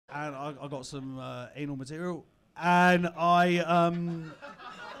and I got some anal material, and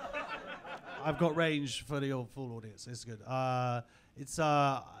I've got range for the full audience. It's good. It's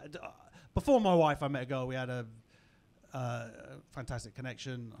before my wife, I met a girl. We had a fantastic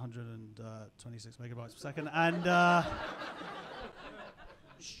connection, 126 megabytes per second, and I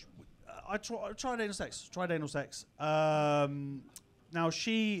tried anal sex. Now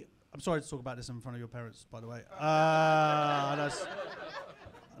I'm sorry to talk about this in front of your parents, by the way. I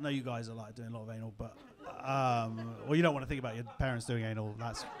know you guys are like doing a lot of anal, but well, you don't want to think about your parents doing anal.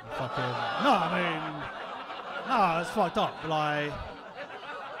 That's fucking no, it's fucked up. Like,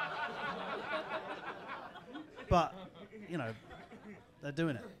 but you know, they're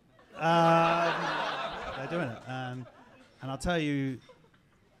doing it. They're doing it, and I'll tell you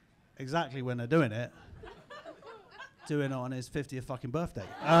exactly when they're doing it. Doing it on his 50th fucking birthday.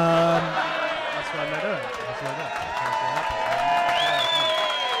 That's what they're doing. That's what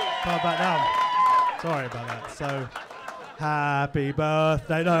Calm back down. Sorry about that. So, happy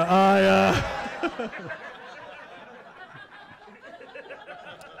birthday. No,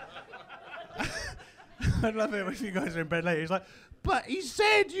 I'd love it if you guys are in bed later. He's like, but he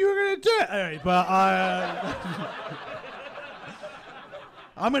said you were going to do it. Anyway, but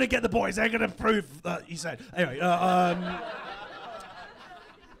I'm going to get the boys. They're going to prove that he said. Anyway, sorry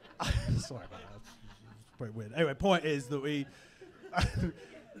about that. It's pretty weird. Anyway, point is that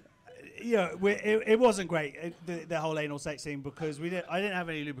it wasn't great, the whole anal sex thing, because I didn't have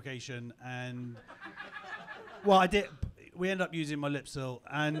any lubrication, and well, we ended up using my lip seal,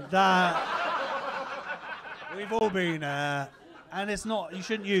 and that we've all been there, and it's not. You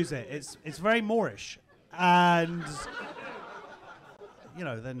shouldn't use it. It's very Moorish, and. You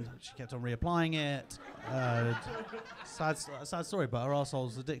know, then she kept on reapplying it. Sad story, but her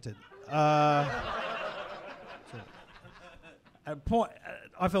arsehole's addicted. I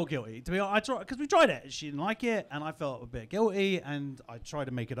felt guilty. To be honest, because we tried it. She didn't like it, and I felt a bit guilty, and I tried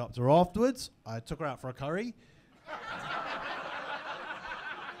to make it up to her afterwards. I took her out for a curry.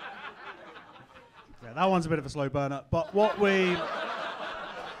 Yeah, that one's a bit of a slow burner. But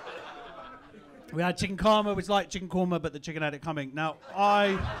we had chicken korma, which is like chicken korma, but the chicken had it coming. Now,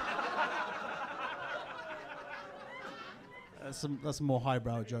 that's a more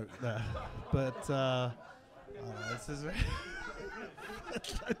highbrow joke there. But, this is...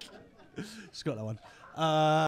 Just got that one.